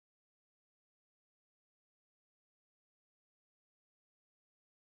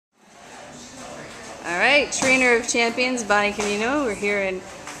right, trainer of champions, Bonnie Canino. We're here in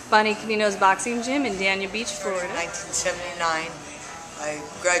Bonnie Canino's boxing gym in Dania Beach, Florida. In 1979, I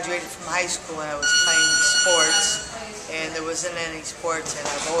graduated from high school and I was playing sports, and there wasn't any sports, and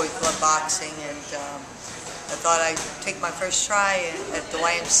I've always loved boxing, and I thought I'd take my first try at the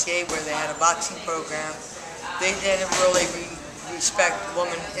YMCA where they had a boxing program. They didn't really respect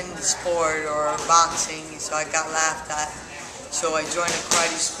women in the sport or boxing, so I got laughed at. So I joined a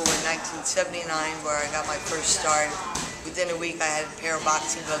karate school in 1979 where I got my first start. Within a week I had a pair of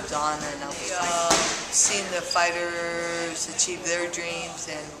boxing gloves on, and I was seeing the fighters achieve their dreams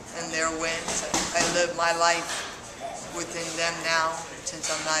and their wins. I live my life within them now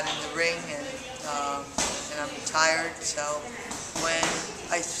since I'm not in the ring and I'm retired. So when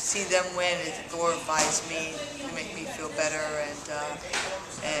I see them win, it glorifies me, it makes me feel better, and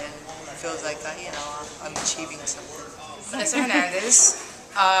it feels like I'm achieving something. Vanessa Hernandez,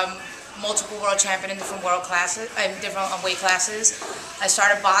 multiple world champion in different world classes, different weight classes. I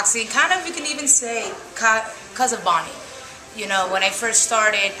started boxing, kind of, you can even say, because of Bonnie. You know, when I first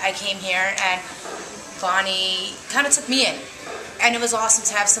started, I came here and Bonnie kind of took me in, and it was awesome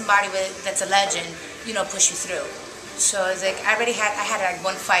to have somebody that's a legend, you know, push you through. So it's like I had like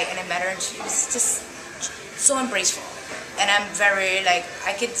one fight, and I met her, and she was just so embraceful. And I'm very, like,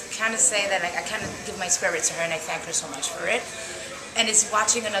 I could kind of say that, like, I kind of give my spirit to her, and I thank her so much for it. And it's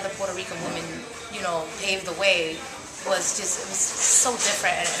watching another Puerto Rican woman, you know, pave the way was just, it was so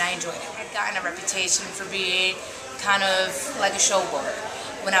different, and I enjoyed it. I'd gotten a reputation for being kind of like a showboat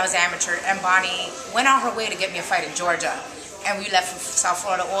when I was amateur, and Bonnie went on her way to get me a fight in Georgia. And we left from South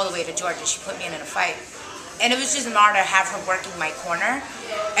Florida all the way to Georgia. She put me in a fight. And it was just an honor to have her working my corner,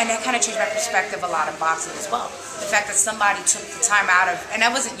 and that kind of changed my perspective a lot of boxing as well. The fact that somebody took the time out of, and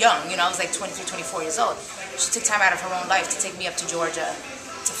I wasn't young, you know, I was like 23, 24 years old. She took time out of her own life to take me up to Georgia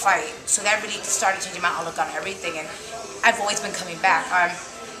to fight. So that really started changing my outlook on everything, and I've always been coming back. I've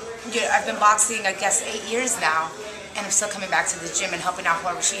been boxing, I guess, 8 years now, and I'm still coming back to the gym and helping out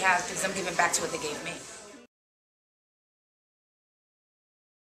whoever she has because I'm giving back to what they gave me.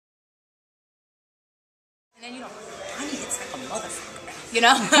 And then, you know, Bonnie hits like a motherfucker, you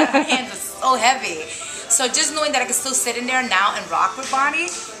know? Her hands are so heavy. So just knowing that I can still sit in there now and rock with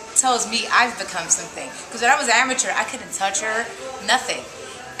Bonnie tells me I've become something. Because when I was an amateur, I couldn't touch her, nothing.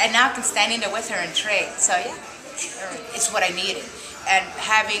 And now I can stand in there with her and trade. So yeah, it's what I needed. And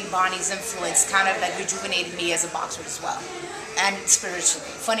having Bonnie's influence kind of like rejuvenated me as a boxer as well. And spiritually.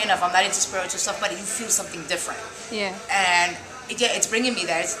 Funny enough, I'm not into spiritual stuff, but you feel something different. Yeah. And yeah, it's bringing me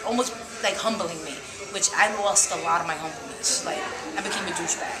there. It's almost like humbling me, which I lost a lot of my humbleness. Like, I became a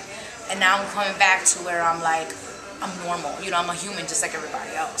douchebag. And now I'm coming back to where I'm like, I'm normal. You know, I'm a human just like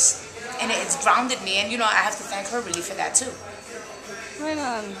everybody else. And it's grounded me, and, you know, I have to thank her really for that, too. Right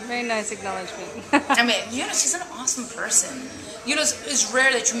on. Very nice acknowledgement. I mean, you know, she's an awesome person. You know, it's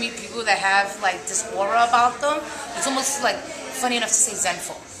rare that you meet people that have, like, this aura about them. It's almost, like, funny enough to say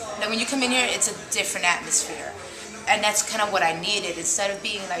zenful. Like, when you come in here, it's a different atmosphere. And that's kind of what I needed. Instead of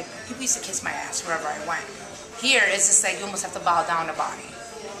being like, people used to kiss my ass wherever I went. Here, it's just like you almost have to bow down to Bonnie.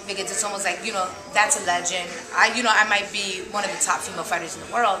 Because it's almost like, you know, that's a legend. I might be one of the top female fighters in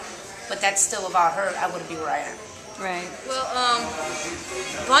the world, but that's still about her. I wouldn't be where I am. Right. Well,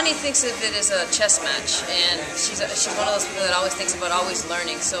 Bonnie thinks of it as a chess match, and she's one of those people that always thinks about always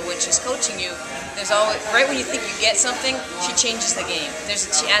learning. So when she's coaching you, there's always, right when you think you get something, she changes the game.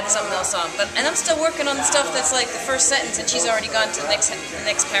 She adds something else on. And I'm still working on the stuff that's like the first sentence, and she's already gone to the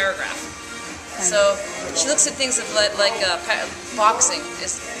next paragraph. So she looks at things like boxing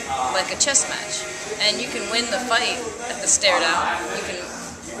is like a chess match, and you can win the fight at the stare down. You can.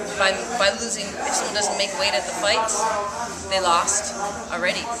 By losing, if someone doesn't make weight at the fights, they lost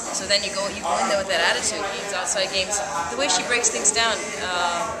already. So then you go in there with that attitude. You use outside games. The way she breaks things down,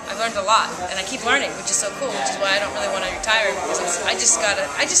 I've learned a lot, and I keep learning, which is so cool. Which is why I don't really want to retire, because I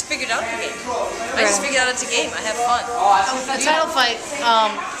just figured out the game. I just figured out it's a game. I have fun. A title fight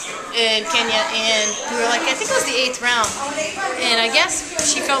in Kenya, and we were like, I think it was the 8th round, and I guess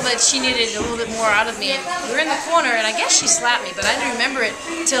she felt that she needed a little bit more out of me. And we were in the corner, and I guess she slapped me, but I didn't remember it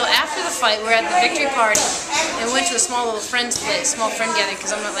till after the fight. We were at the victory party, and we went to a small little friend's place, small friend gathering,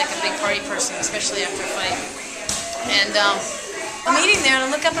 because I'm not like a big party person, especially after a fight. And I'm eating there, and I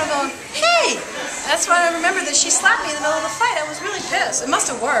look up and I'm going, hey! That's why I remember that she slapped me in the middle of the fight. I was really pissed. It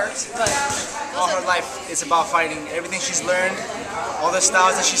must have worked, but... All her life, it's about fighting. Everything she's learned, all the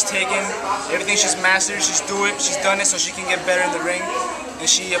styles that she's taken, everything she's mastered, she's done it so she can get better in the ring. And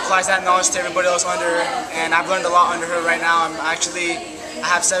she applies that knowledge to everybody else under her. And I've learned a lot under her right now. I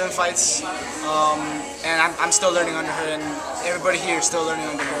have 7 fights And I'm still learning under her, and everybody here is still learning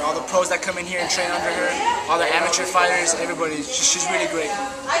under her. All the pros that come in here and train under her, all the amateur fighters, everybody, she's really great.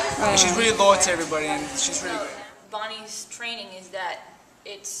 And she's really loyal to everybody, and she's really great. Bonnie's training is that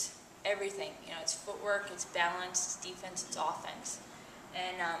it's everything. You know, it's footwork, it's balance, it's defense, it's offense.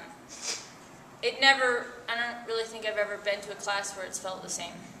 And I don't really think I've ever been to a class where it's felt the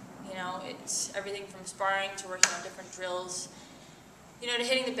same. You know, it's everything from sparring to working on different drills, you know, to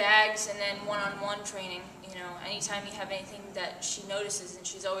hitting the bags, and then one-on-one training. You know, anytime you have anything that she notices, and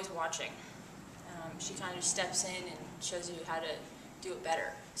she's always watching, she kind of steps in and shows you how to do it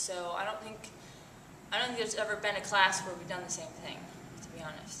better. So I don't think there's ever been a class where we've done the same thing, to be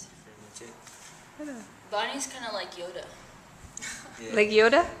honest. Bonnie's kind of like Yoda. Yeah. Like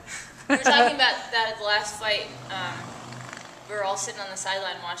Yoda? We were talking about that at the last fight. We were all sitting on the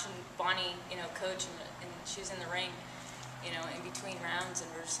sideline watching Bonnie, you know, coach, and she was in the ring, you know, in between rounds, and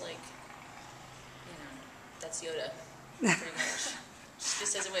we're just like, you know, that's Yoda, pretty much.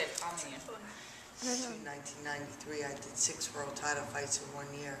 Just as a way of calming you. In 1993, I did 6 world title fights in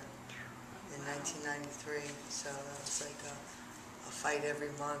 1 year. In 1993, so that was like a fight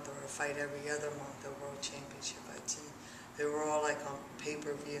every month or a fight every other month, the world championship fights, and they were all like on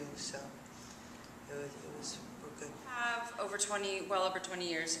pay-per-view, so it was good. I have well over 20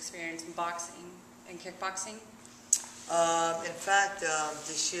 years experience in boxing and kickboxing. In fact,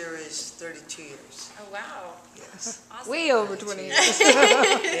 this year is 32 years. Oh, wow. Yes. Awesome. Way over 20 years.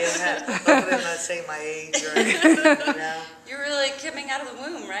 Yeah, hopefully I'm not saying my age or anything, you know. You're really coming out of the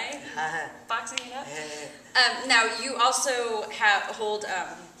womb, right? Boxing it up. Yeah. Now, you also hold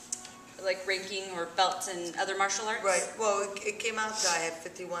like ranking or belts in other martial arts? Right. Well, it came out that I had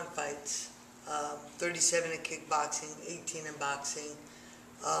 51 fights, 37 in kickboxing, 18 in boxing.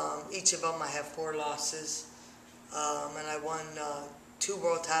 Each of them I have 4 losses. And I won 2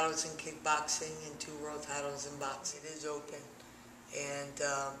 world titles in kickboxing and 2 world titles in boxing. It is open, and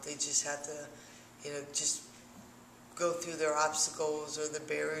they just have to, you know, just go through their obstacles or the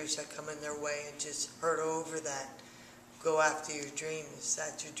barriers that come in their way and just hurt over that. Go after your dream. Is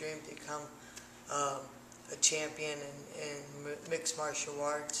that your dream to become a champion in mixed martial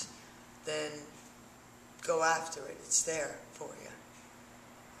arts? Then go after it. It's there for you.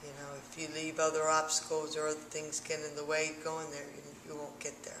 You know, if you leave other obstacles or other things get in the way going there, you won't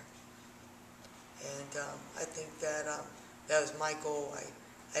get there. And I think that that was my goal.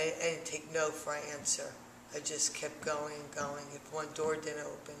 I didn't take no for an answer. I just kept going and going. If one door didn't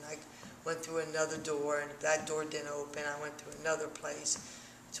open, I went through another door, and if that door didn't open, I went through another place.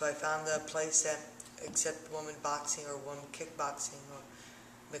 So I found a place that accepted women boxing or women kickboxing or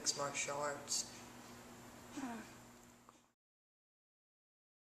mixed martial arts.